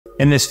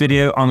In this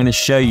video, I'm going to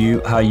show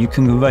you how you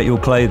can convert your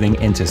clothing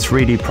into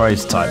 3D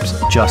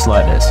prototypes, just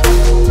like this.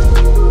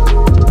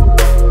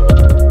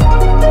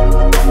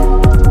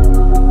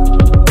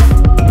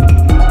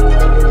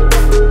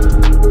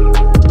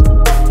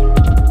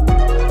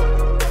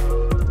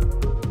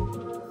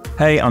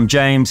 Hey, I'm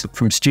James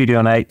from Studio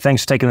Innate.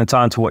 Thanks for taking the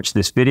time to watch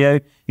this video.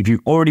 If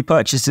you've already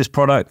purchased this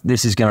product,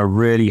 this is going to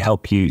really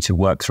help you to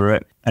work through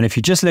it. And if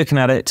you're just looking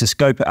at it to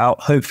scope it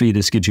out, hopefully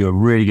this gives you a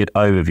really good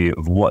overview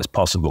of what's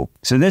possible.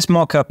 So this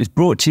mock-up is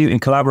brought to you in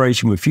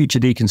collaboration with Future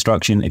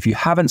Deconstruction. If you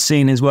haven't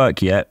seen his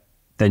work yet,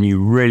 then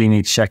you really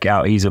need to check it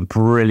out. He's a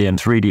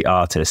brilliant 3D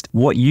artist.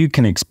 What you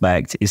can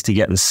expect is to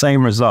get the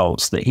same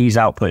results that he's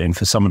outputting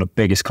for some of the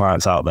biggest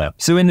clients out there.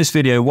 So in this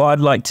video, what I'd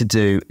like to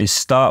do is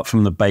start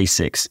from the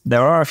basics.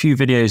 There are a few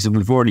videos that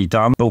we've already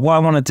done, but what I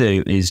want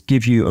to do is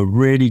give you a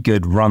really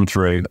good run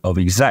through of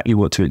exactly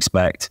what to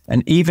expect.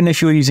 And even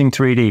if you're using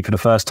 3D for the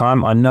first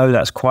time, I know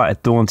that's quite a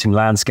daunting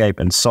landscape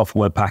and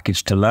software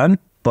package to learn,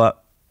 but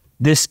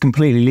this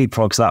completely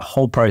leapfrogs that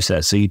whole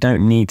process, so you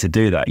don't need to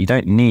do that. You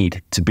don't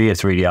need to be a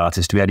 3D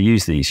artist to be able to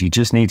use these. You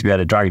just need to be able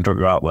to drag and drop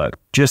your artwork,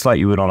 just like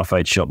you would on a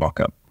Photoshop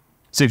mockup.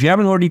 So if you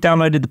haven't already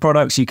downloaded the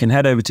products, you can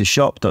head over to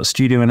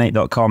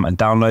shop.studioinnate.com and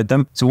download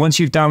them. So once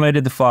you've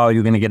downloaded the file,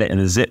 you're going to get it in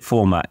a zip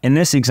format. In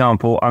this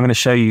example, I'm going to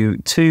show you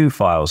two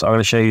files. I'm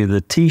going to show you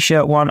the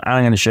T-shirt one, and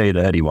I'm going to show you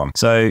the hoodie one.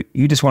 So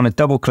you just want to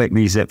double click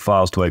these zip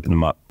files to open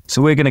them up.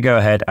 So we're going to go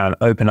ahead and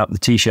open up the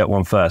T-shirt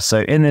one first.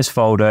 So in this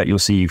folder, you'll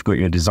see you've got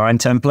your design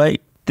template.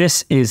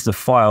 This is the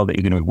file that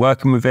you're going to be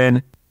working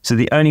within. So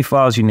the only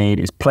files you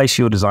need is place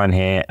your design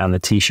here and the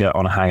T-shirt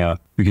on a hanger,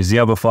 because the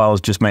other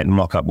files just make the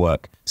mock-up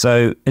work.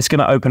 So it's going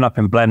to open up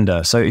in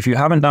Blender. So if you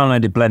haven't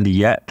downloaded Blender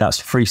yet, that's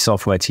free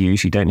software to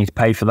use. You don't need to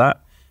pay for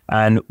that.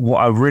 And what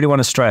I really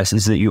want to stress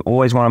is that you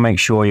always want to make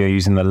sure you're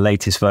using the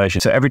latest version.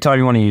 So every time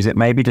you want to use it,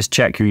 maybe just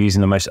check you're using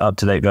the most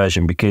up-to-date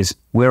version, because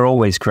we're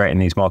always creating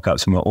these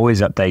mockups and we're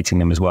always updating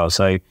them as well.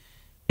 So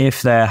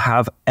if there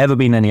have ever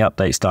been any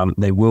updates done,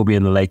 they will be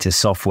in the latest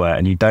software,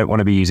 and you don't want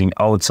to be using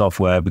old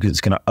software because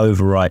it's going to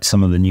overwrite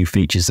some of the new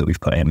features that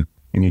we've put in,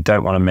 and you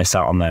don't want to miss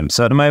out on them.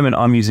 So at the moment,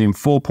 I'm using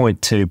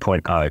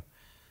 4.2.0.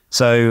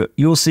 So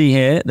you'll see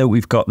here that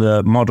we've got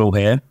the model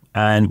here,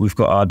 and we've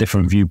got our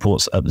different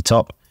viewports at the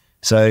top.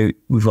 So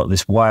we've got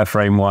this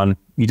wireframe one.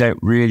 You don't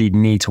really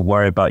need to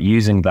worry about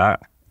using that.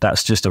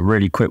 That's just a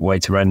really quick way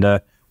to render.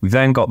 We've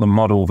then got the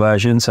model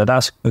version. So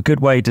that's a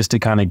good way just to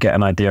kind of get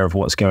an idea of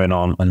what's going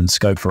on and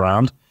scope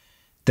around.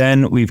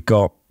 Then we've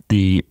got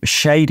the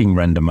shading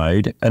render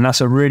mode, and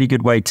that's a really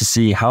good way to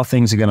see how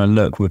things are going to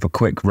look with a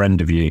quick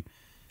render view.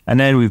 And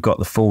then we've got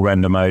the full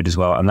render mode as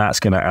well, and that's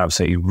going to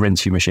absolutely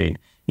rinse your machine.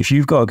 If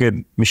you've got a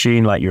good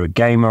machine, like you're a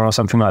gamer or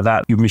something like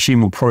that, your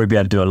machine will probably be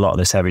able to do a lot of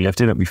this heavy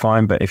lifting. It'll be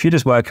fine. But if you're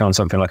just working on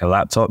something like a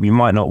laptop, you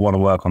might not want to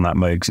work on that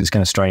mode because it's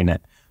going to strain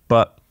it.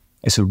 But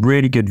it's a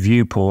really good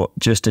viewport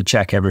just to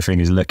check everything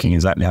is looking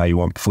exactly how you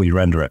want before you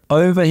render it.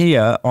 Over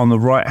here on the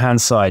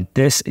right-hand side,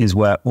 this is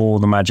where all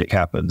the magic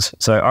happens.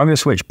 So I'm going to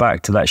switch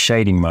back to that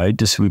shading mode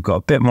just so we've got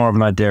a bit more of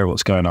an idea of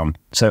what's going on.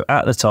 So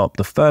at the top,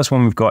 the first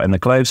one we've got in the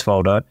clothes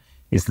folder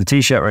is the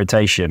T-shirt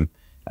rotation.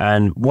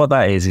 And what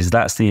that is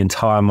that's the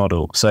entire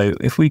model. So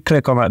if we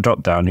click on that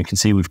drop down, you can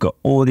see we've got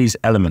all these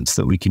elements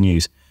that we can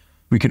use.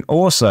 We can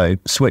also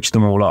switch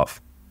them all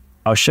off.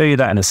 I'll show you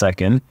that in a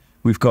second.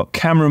 We've got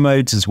camera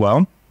modes as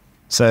well.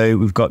 So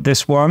we've got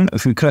this one.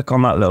 If we click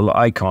on that little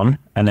icon,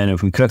 and then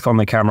if we click on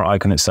the camera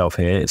icon itself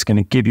here, it's going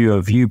to give you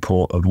a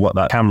viewport of what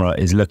that camera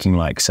is looking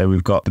like. So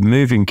we've got the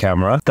moving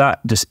camera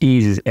that just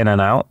eases in and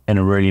out in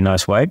a really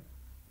nice way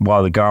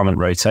while the garment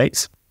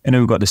rotates. And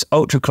then we've got this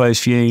ultra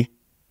close view.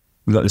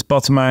 We've got this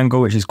bottom angle,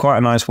 which is quite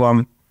a nice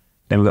one.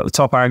 Then we've got the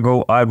top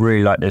angle. I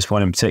really like this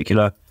one in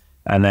particular.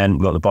 And then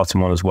we've got the bottom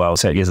one as well.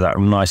 So it gives that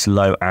nice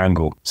low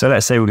angle. So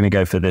let's say we're going to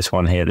go for this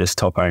one here, this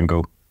top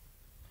angle.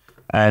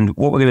 And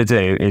what we're going to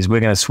do is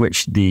we're going to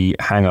switch the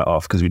hanger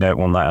off because we don't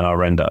want that in our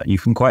render. You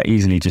can quite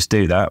easily just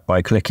do that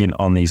by clicking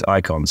on these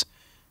icons.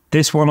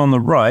 This one on the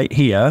right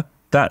here,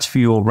 that's for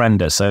your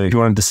render. So if you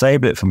want to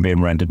disable it from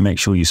being rendered, make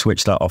sure you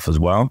switch that off as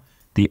well.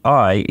 The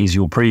eye is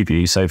your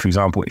preview. So for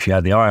example, if you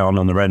had the eye on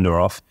the render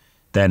off,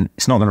 then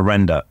it's not going to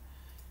render,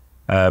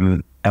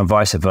 and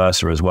vice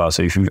versa as well.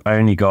 So if you've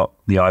only got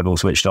the eyeball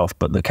switched off,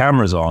 but the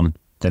camera's on,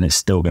 then it's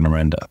still going to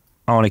render.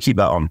 I want to keep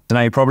that on. So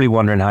now you're probably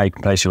wondering how you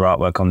can place your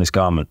artwork on this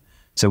garment.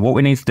 So what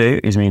we need to do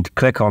is we need to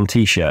click on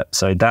T-shirt.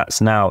 So that's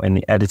now in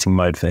the editing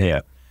mode for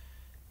here.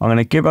 I'm going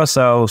to give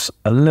ourselves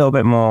a little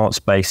bit more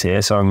space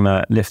here. So I'm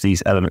going to lift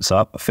these elements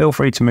up. Feel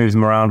free to move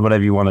them around,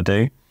 whatever you want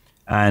to do.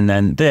 And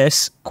then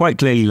this, quite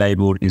clearly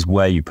labeled, is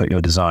where you put your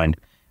design.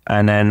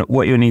 And then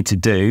what you'll need to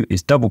do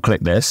is double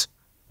click this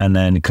and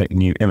then click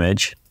new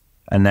image.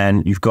 And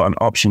then you've got an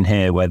option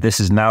here where this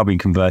has now been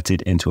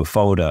converted into a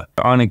folder.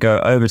 I'm going to go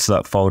over to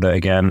that folder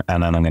again,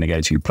 and then I'm going to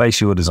go to place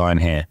your design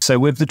here. So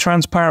with the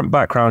transparent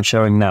background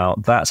showing now,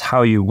 that's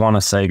how you want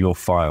to save your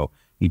file.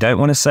 You don't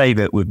want to save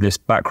it with this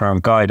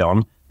background guide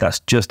on. That's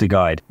just a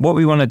guide. What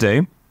we want to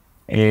do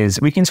is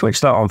we can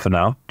switch that on for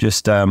now,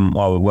 just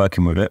while we're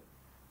working with it.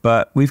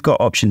 but we've got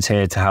options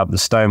here to have the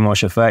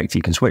stonewash effect.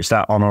 You can switch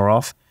that on or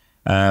off.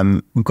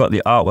 We've got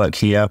the artwork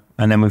here,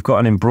 and then we've got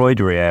an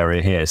embroidery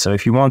area here. So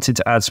if you wanted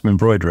to add some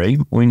embroidery,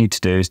 all you need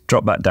to do is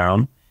drop that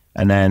down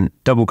and then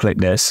double click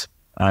this.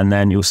 And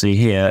then you'll see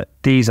here,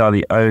 these are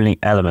the only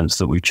elements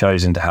that we've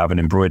chosen to have an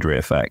embroidery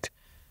effect.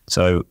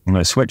 So I'm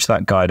going to switch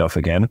that guide off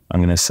again. I'm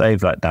going to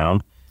save that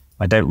down.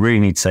 I don't really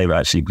need to save it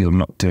actually because I'm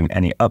not doing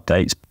any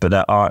updates, but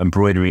there are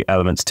embroidery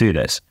elements to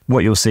this.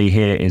 What you'll see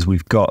here is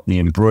we've got the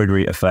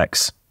embroidery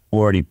effects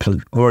already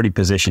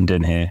positioned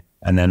in here.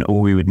 And then all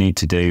we would need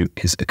to do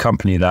is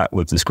accompany that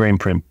with the screen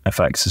print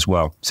effects as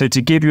well. So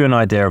to give you an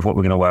idea of what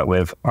we're going to work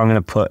with, I'm going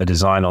to put a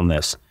design on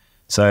this.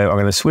 So I'm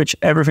going to switch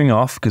everything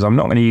off because I'm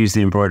not going to use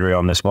the embroidery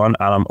on this one.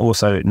 And I'm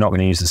also not going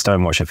to use the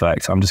stonewash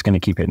effect. I'm just going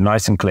to keep it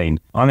nice and clean.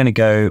 I'm going to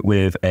go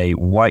with a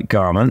white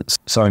garment.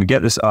 So I'm going to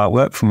get this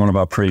artwork from one of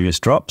our previous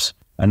drops.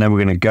 And then we're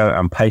going to go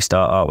and paste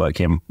our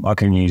artwork in.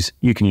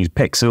 You can use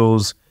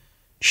pixels,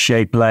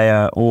 shape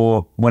layer,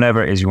 or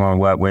whatever it is you want to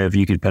work with.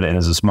 You could put it in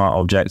as a smart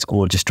object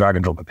or just drag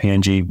and drop a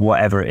PNG,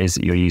 whatever it is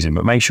that you're using.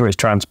 But make sure it's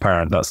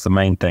transparent. That's the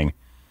main thing.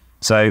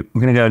 So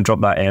we're going to go and drop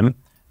that in.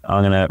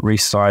 I'm going to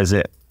resize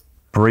it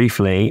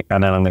briefly,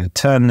 and then I'm going to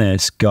turn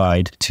this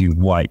guide to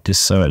white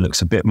just so it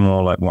looks a bit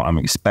more like what I'm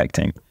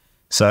expecting.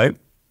 So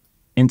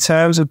in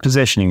terms of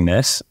positioning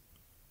this,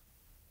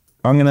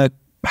 I'm going to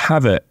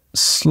have it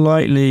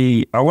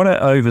slightly, I want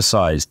it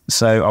oversized.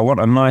 So I want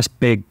a nice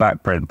big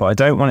back print, but I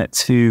don't want it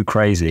too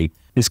crazy.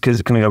 It's because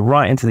it's going to go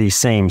right into these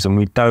seams and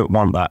we don't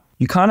want that.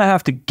 You kind of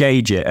have to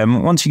gauge it.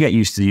 And once you get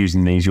used to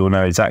using these, you'll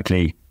know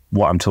exactly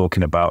what I'm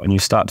talking about and you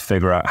start to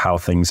figure out how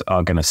things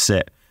are going to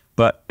sit.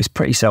 But it's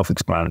pretty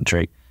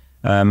self-explanatory.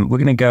 We're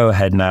going to go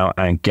ahead now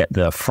and get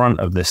the front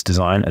of this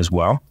design as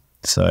well.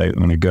 So I'm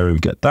going to go and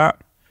get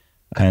that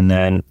and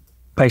then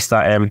paste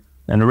that in.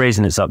 And the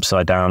reason it's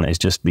upside down is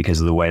just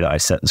because of the way that I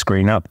set the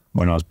screen up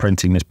when I was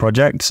printing this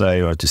project.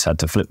 So I just had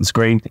to flip the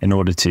screen in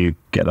order to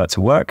get that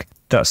to work.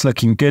 That's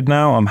looking good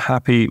now. I'm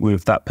happy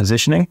with that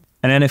positioning.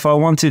 And then if I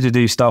wanted to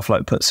do stuff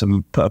like put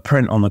a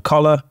print on the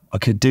collar, I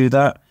could do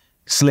that.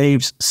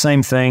 Sleeves,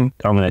 same thing.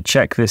 I'm going to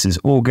check this is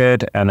all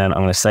good. And then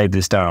I'm going to save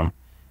this down.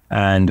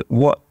 And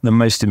what the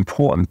most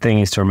important thing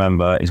is to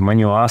remember is when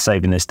you are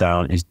saving this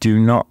down is do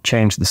not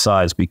change the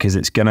size because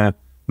it's going to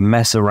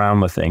mess around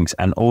with things.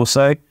 And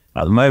also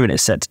at the moment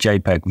it's set to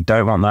JPEG. We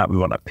don't want that. We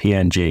want a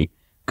PNG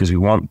because we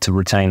want to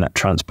retain that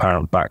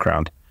transparent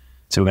background.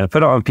 So we're going to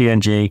put it on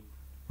PNG.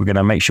 We're going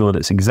to make sure that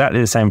it's exactly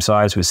the same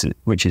size,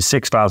 which is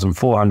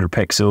 6,400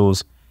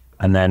 pixels.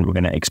 And then we're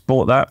going to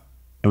export that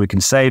and we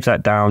can save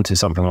that down to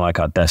something like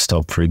our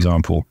desktop, for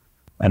example.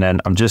 And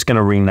then I'm just going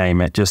to rename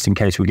it just in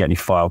case we get any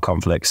file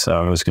conflicts. So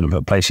I'm just going to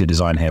put place your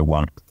design here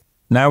 1.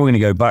 Now we're going to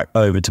go back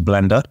over to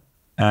Blender.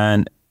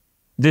 And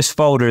this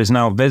folder is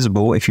now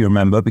visible, if you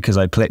remember, because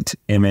I clicked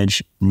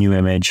image, new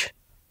image,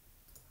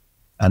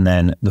 and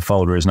then the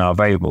folder is now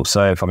available.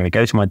 So if I'm going to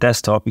go to my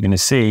desktop, you're going to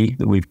see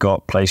that we've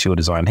got place your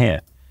design here.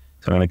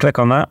 So I'm going to click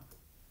on that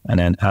and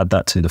then add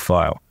that to the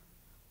file.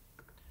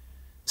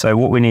 So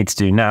what we need to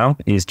do now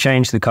is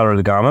change the color of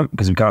the garment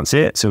because we can't see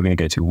it. So we're going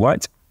to go to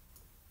white.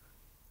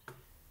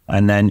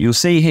 And then you'll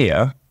see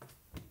here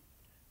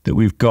that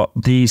we've got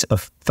these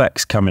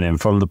effects coming in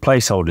from the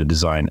placeholder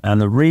design. And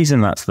the reason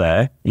that's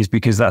there is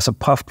because that's a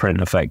puff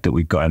print effect that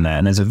we've got in there.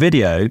 And there's a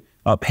video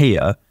up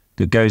here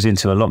that goes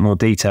into a lot more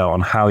detail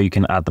on how you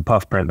can add the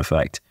puff print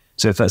effect.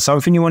 So if that's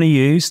something you want to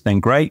use,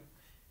 then great.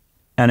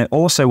 And it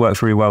also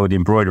works really well with the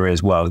embroidery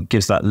as well. It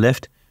gives that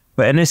lift.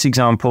 But in this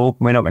example,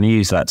 we're not going to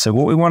use that. So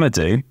what we want to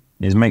do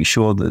is make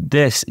sure that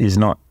this is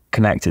not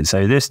connected.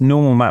 So this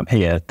normal map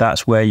here,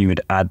 that's where you would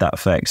add that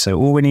effect. So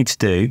all we need to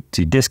do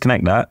to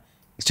disconnect that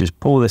is just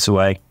pull this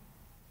away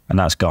and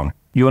that's gone.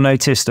 You'll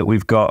notice that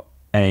we've got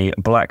a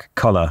black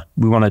color.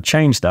 We want to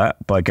change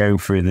that by going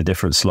through the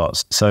different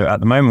slots. So at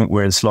the moment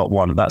we're in slot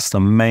 1. That's the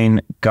main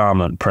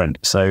garment print.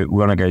 So we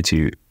want to go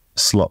to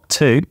slot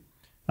 2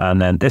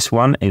 and then this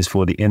one is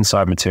for the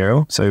inside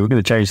material. So we're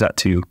going to change that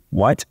to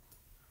white.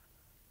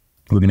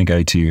 We're going to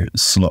go to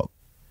slot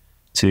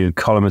 2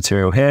 collar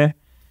material here.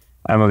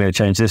 And we're going to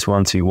change this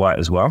one to white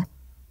as well.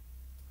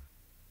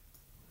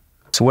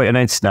 So what you'll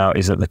notice now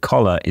is that the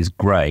collar is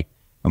grey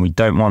and we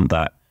don't want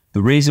that.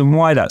 The reason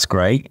why that's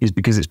grey is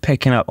because it's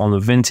picking up on the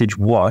vintage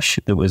wash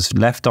that was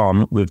left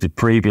on with the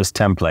previous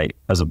template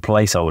as a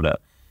placeholder.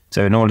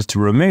 So in order to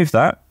remove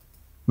that,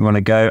 we want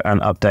to go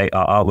and update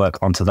our artwork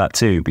onto that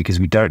too because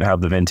we don't have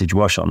the vintage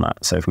wash on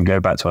that. So if we go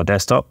back to our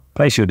desktop,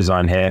 place your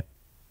design here,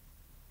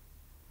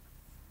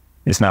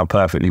 it's now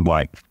perfectly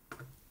white.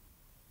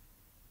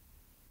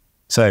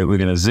 So we're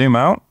going to zoom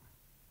out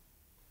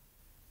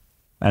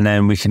and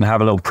then we can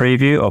have a little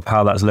preview of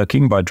how that's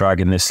looking by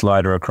dragging this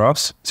slider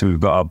across. So we've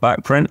got our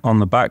back print on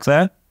the back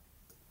there,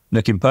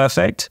 looking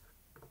perfect.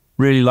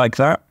 Really like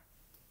that.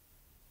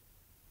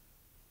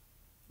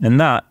 And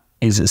that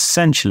is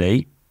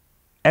essentially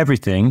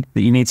everything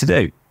that you need to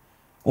do.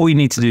 All you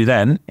need to do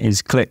then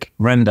is click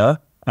render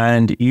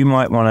and you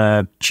might want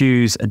to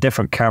choose a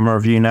different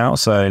camera view now.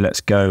 So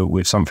let's go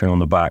with something on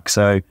the back.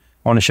 So I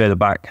want to show the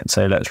back.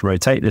 So let's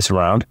rotate this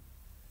around.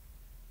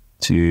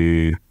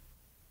 to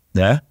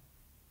there.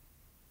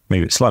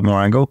 Maybe it's slightly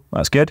more angle,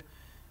 that's good.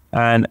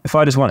 And if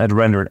I just wanted to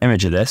render an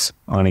image of this,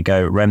 I'm going to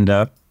go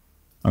render,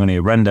 I'm going to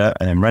go render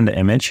and then render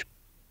image.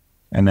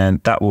 And then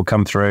that will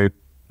come through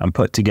and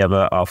put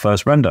together our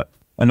first render.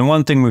 And the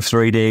one thing with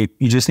 3D,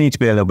 you just need to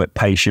be a little bit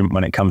patient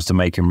when it comes to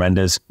making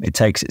renders. It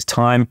takes its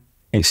time.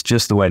 It's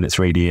just the way that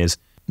 3D is.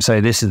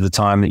 So this is the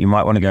time that you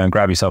might want to go and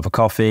grab yourself a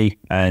coffee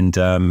and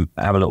have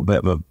a little bit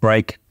of a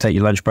break, take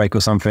your lunch break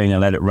or something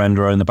and let it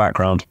render in the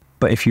background.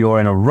 But if you're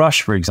in a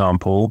rush, for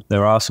example,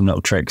 there are some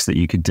little tricks that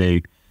you could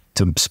do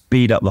to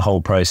speed up the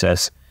whole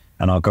process.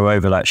 And I'll go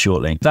over that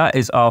shortly. That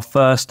is our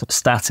first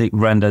static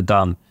render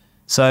done.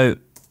 So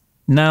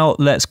now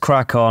let's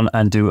crack on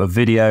and do a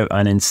video.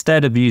 And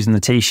instead of using the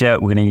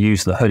t-shirt, we're going to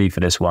use the hoodie for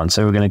this one.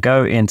 So we're going to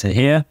go into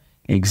here,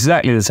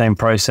 exactly the same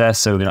process.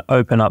 So we're going to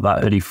open up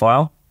that hoodie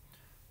file.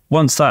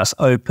 Once that's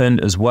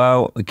opened as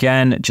well,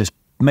 again, just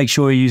make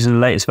sure you're using the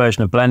latest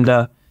version of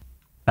Blender.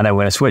 And then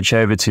we're going to switch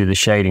over to the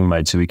shading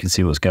mode so we can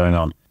see what's going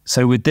on.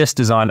 So with this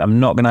design, I'm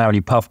not going to have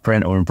any puff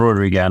print or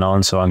embroidery going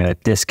on. So I'm going to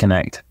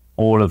disconnect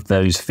all of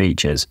those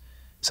features.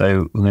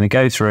 So we're going to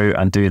go through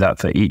and do that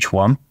for each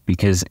one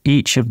because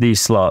each of these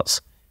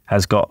slots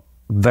has got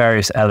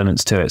various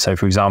elements to it. So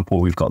for example,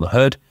 we've got the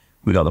hood,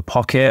 we've got the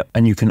pocket,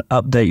 and you can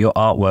update your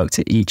artwork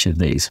to each of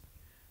these.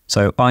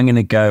 So I'm going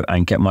to go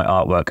and get my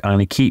artwork. I'm going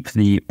to keep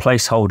the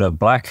placeholder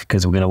black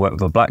because we're going to work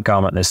with a black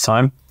garment this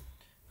time.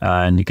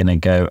 And you're going to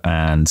go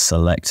and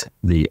select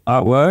the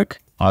artwork.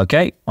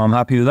 Okay, I'm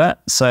happy with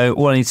that. So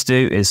all I need to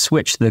do is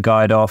switch the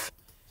guide off.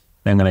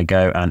 Then I'm going to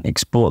go and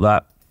export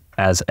that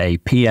as a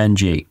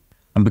PNG.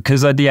 And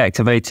because I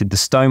deactivated the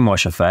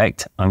stonewash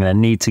effect, I'm going to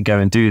need to go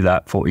and do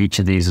that for each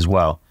of these as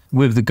well.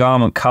 With the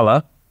garment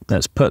color,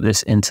 let's put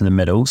this into the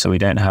middle so we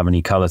don't have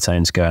any color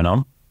tones going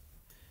on.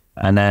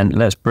 And then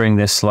let's bring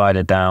this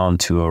slider down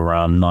to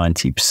around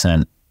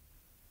 90%.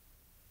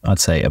 I'd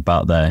say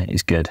about there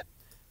is good.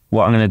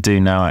 What I'm going to do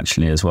now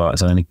actually as well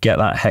is I'm going to get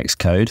that hex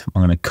code.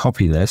 I'm going to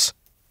copy this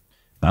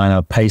and I'm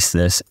going to paste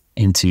this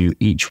into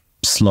each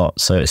slot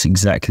so it's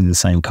exactly the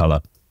same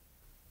color.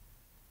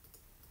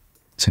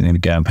 So I'm going to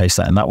go and paste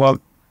that in that one.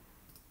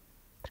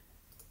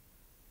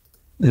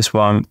 This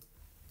one.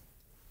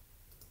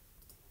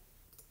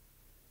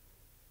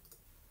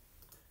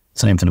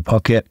 Same for the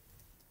pocket.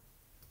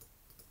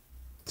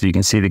 So you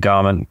can see the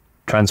garment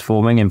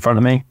transforming in front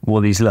of me, all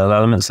these little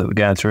elements that we're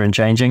going through and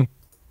changing.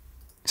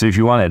 So if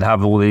you wanted to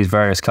have all these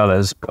various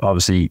colors,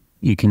 obviously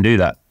you can do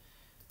that.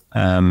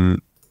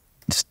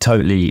 It's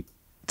totally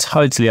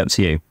up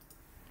to you.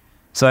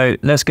 So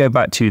let's go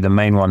back to the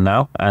main one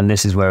now. And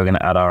this is where we're going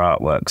to add our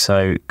artwork.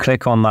 So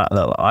click on that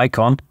little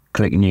icon,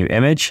 click new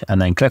image,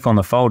 and then click on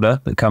the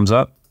folder that comes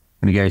up.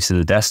 I'm going to go to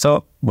the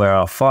desktop where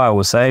our file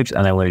was saved,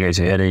 and then we're going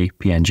to go to hoodie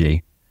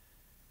PNG.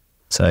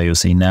 So you'll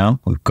see now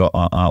we've got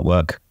our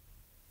artwork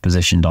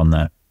positioned on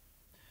there.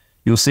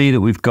 You'll see that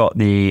we've got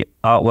the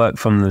artwork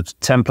from the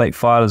template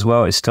file as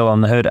well. It's still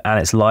on the hood and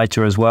it's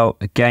lighter as well.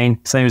 Again,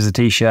 same as the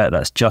t-shirt,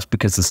 that's just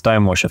because the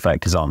stonewash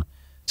effect is on.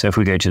 So if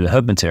we go to the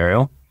hood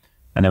material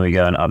and then we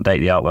go and update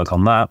the artwork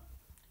on that,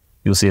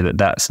 you'll see that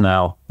that's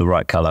now the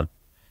right color.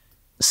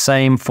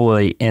 Same for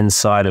the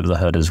inside of the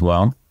hood as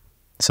well.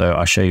 So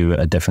I'll show you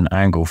a different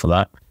angle for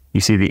that.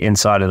 You see the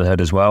inside of the hood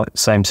as well,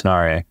 same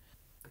scenario.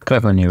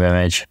 Click on new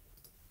image,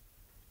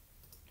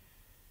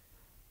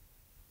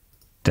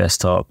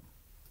 desktop,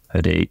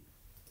 hoodie.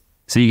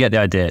 So you get the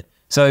idea.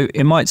 So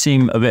it might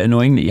seem a bit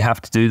annoying that you have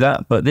to do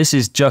that, but this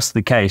is just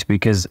the case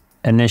because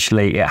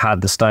initially it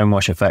had the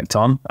stonewash effect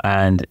on.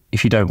 And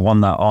if you don't want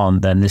that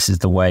on, then this is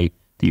the way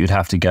that you'd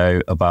have to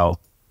go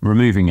about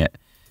removing it.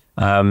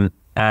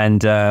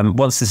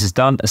 Once this is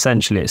done,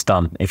 essentially it's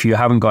done. If you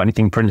haven't got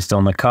anything printed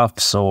on the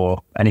cuffs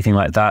or anything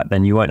like that,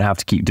 then you won't have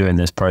to keep doing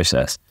this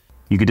process.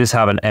 You could just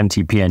have an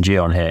empty PNG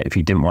on here if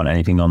you didn't want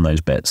anything on those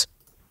bits.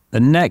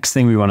 The next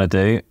thing we want to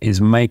do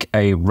is make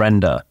a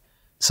render.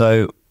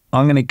 So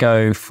I'm going to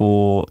go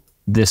for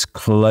this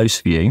close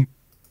view.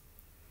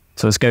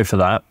 So let's go for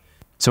that.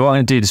 So what I'm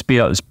going to do to speed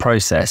up this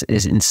process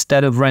is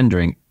instead of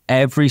rendering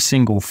every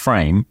single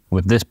frame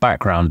with this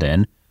background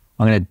in,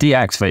 I'm going to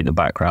deactivate the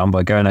background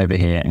by going over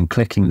here and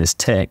clicking this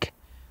tick.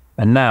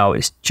 And now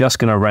it's just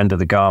going to render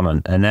the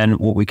garment. And then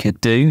what we could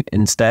do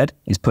instead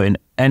is put in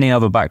any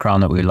other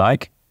background that we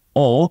like,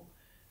 or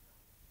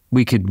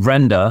we could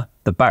render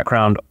the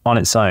background on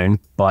its own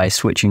by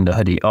switching the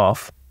hoodie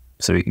off.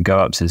 So we can go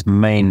up to this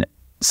main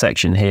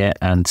section here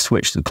and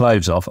switch the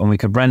clothes off, and we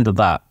could render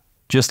that,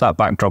 just that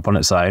backdrop on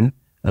its own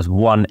as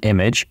one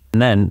image,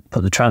 and then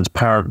put the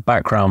transparent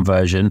background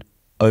version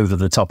over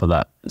the top of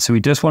that. So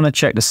we just want to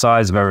check the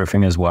size of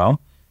everything as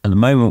well. At the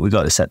moment, we've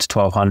got it set to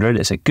 1200.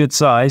 It's a good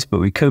size, but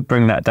we could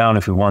bring that down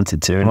if we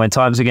wanted to. And when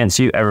time's against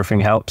you, everything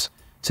helps.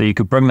 So you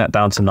could bring that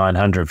down to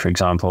 900, for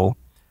example.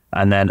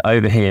 And then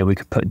over here, we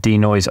could put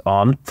denoise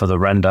on for the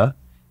render.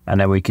 And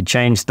then we could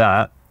change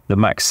that, the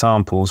max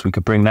samples, we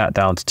could bring that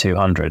down to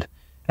 200.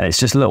 And it's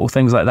just little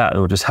things like that that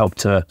will just help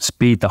to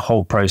speed the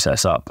whole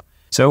process up.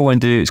 So all we're going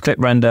to do is click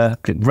render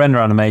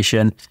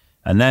animation,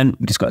 and then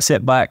we just got to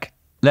sit back,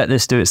 let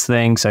this do its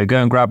thing. So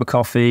go and grab a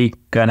coffee,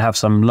 go and have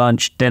some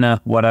lunch, dinner,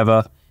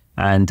 whatever,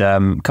 and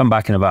come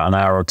back in about an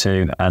hour or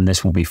two, and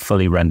this will be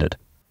fully rendered.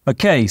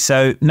 Okay,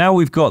 so now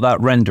we've got that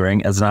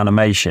rendering as an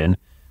animation,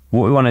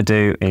 what we want to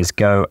do is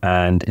go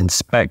and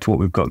inspect what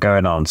we've got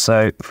going on.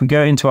 So if we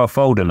go into our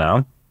folder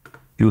now,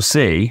 you'll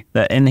see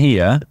that in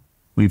here,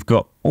 we've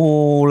got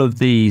all of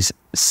these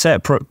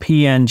separate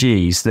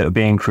PNGs that are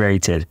being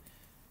created.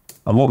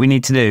 And what we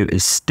need to do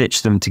is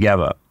stitch them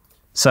together.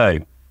 So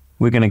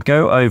we're going to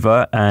go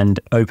over and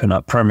open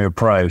up Premiere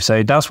Pro.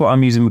 So that's what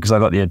I'm using because I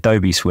got the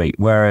Adobe suite,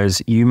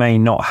 whereas you may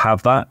not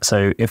have that.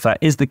 So if that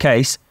is the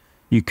case,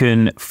 you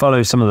can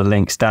follow some of the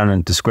links down in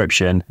the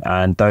description,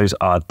 and those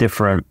are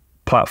different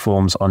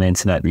platforms on the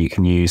internet that you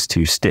can use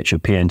to stitch a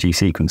PNG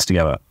sequence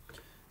together.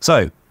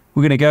 So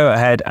we're going to go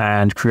ahead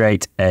and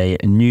create a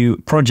new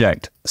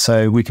project.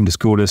 So we can just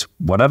call this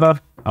whatever.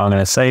 I'm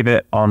going to save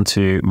it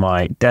onto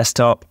my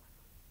desktop.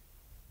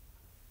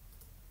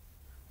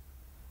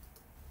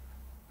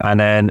 And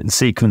then the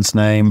sequence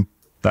name,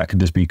 that could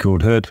just be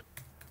called Hood.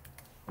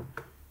 I'm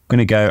going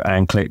to go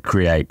and click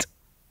Create.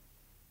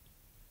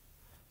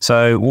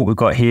 So what we've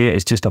got here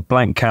is just a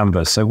blank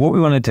canvas. So what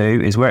we want to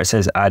do is where it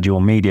says add your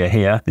media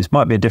here, this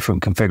might be a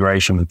different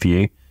configuration for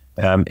you.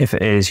 If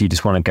it is, you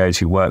just want to go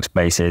to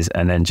workspaces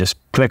and then just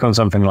click on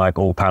something like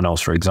all panels,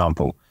 for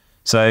example.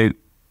 So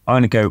I'm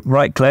going to go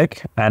right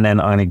click, and then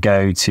I'm going to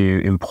go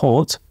to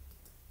import.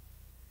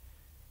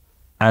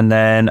 And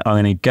then I'm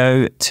going to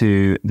go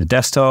to the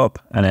desktop,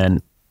 and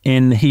then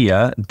in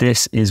here,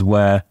 this is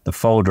where the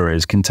folder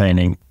is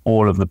containing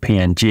all of the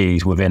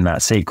PNGs within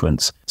that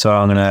sequence. So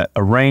I'm going to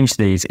arrange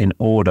these in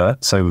order.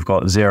 So we've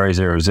got 0,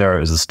 0,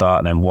 0 as the start,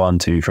 and then 1,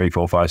 2, 3,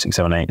 4, 5, 6,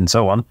 7, 8, and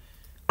so on.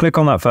 Click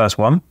on that first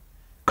one,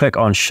 click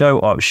on Show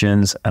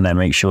Options, and then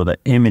make sure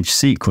that Image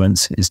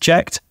Sequence is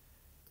checked,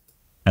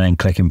 and then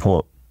click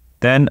Import.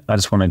 Then I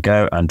just want to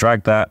go and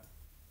drag that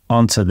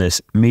onto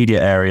this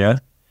media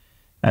area,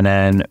 and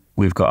then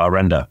we've got our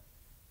render.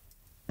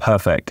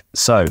 Perfect.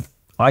 So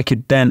I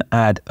could then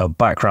add a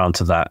background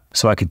to that.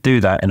 So I could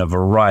do that in a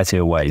variety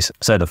of ways.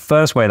 So the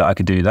first way that I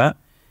could do that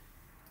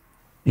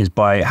is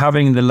by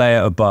having the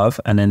layer above,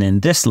 and then in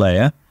this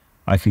layer,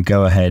 I could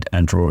go ahead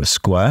and draw a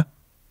square.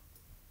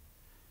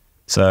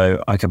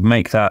 So I could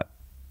make that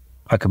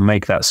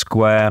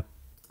square.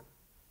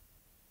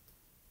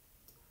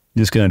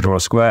 Just going to draw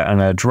a square. I'm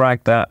going to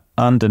drag that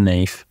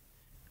underneath,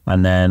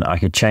 and then I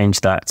could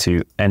change that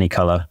to any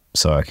color.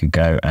 So I could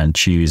go and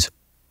choose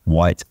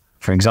white,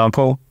 for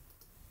example.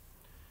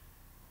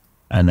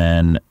 And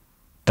then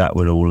that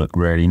would all look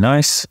really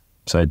nice.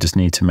 So I just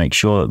need to make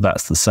sure that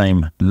that's the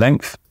same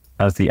length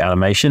as the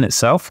animation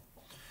itself.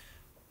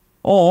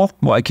 Or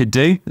what I could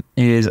do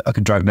is I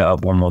could drag that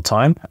up one more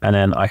time, and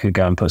then I could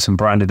go and put some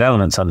branded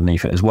elements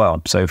underneath it as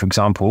well. So for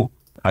example,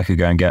 I could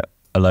go and get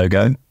a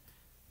logo,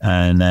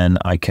 and then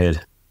I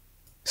could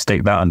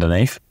stick that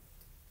underneath.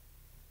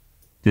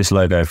 This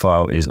logo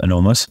file is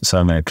enormous, so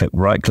I'm going to click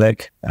right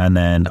click, and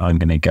then I'm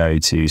going to go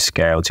to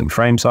scale to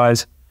frame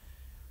size,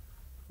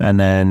 and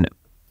then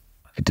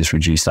I could just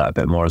reduce that a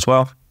bit more as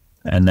well.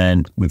 And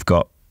then we've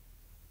got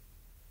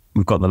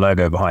the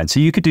logo behind. So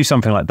you could do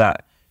something like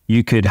that.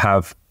 You could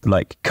have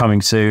like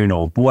coming soon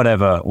or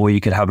whatever, or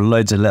you could have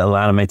loads of little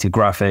animated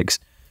graphics.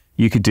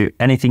 You could do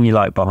anything you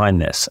like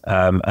behind this.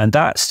 And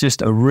that's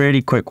just a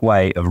really quick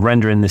way of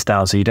rendering this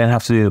down, so you don't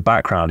have to do the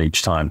background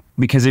each time.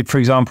 Because if, for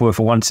example, if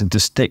I wanted to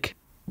stick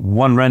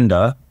one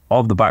render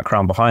of the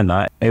background behind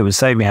that, it would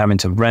save me having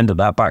to render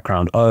that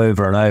background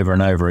over and over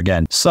and over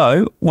again.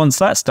 So once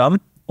that's done,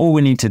 all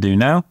we need to do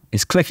now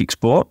is click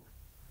export.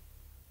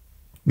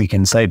 We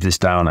can save this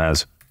down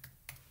as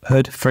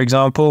Hood, for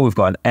example. We've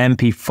got an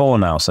MP4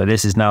 now, so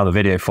this is now the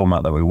video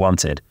format that we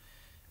wanted.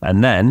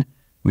 And then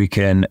we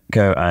can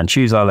go and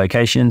choose our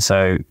location.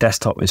 So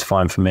desktop is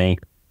fine for me.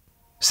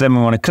 So then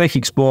we want to click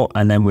export,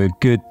 and then we're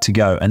good to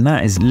go. And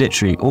that is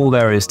literally all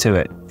there is to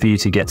it for you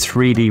to get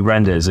 3D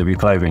renders of your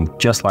clothing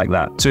just like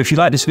that. So if you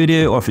like this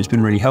video, or if it's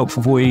been really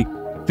helpful for you,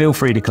 feel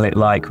free to click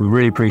like. We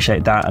really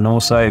appreciate that. And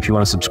also if you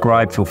want to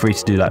subscribe, feel free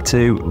to do that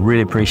too.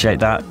 Really appreciate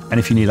that. And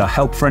if you need our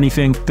help for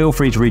anything, feel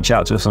free to reach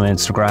out to us on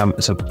Instagram.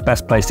 It's the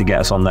best place to get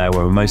us on there,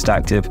 where we're most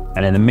active.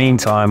 And in the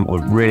meantime,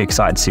 we're really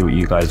excited to see what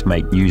you guys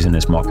make using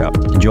this mock-up.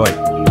 Enjoy.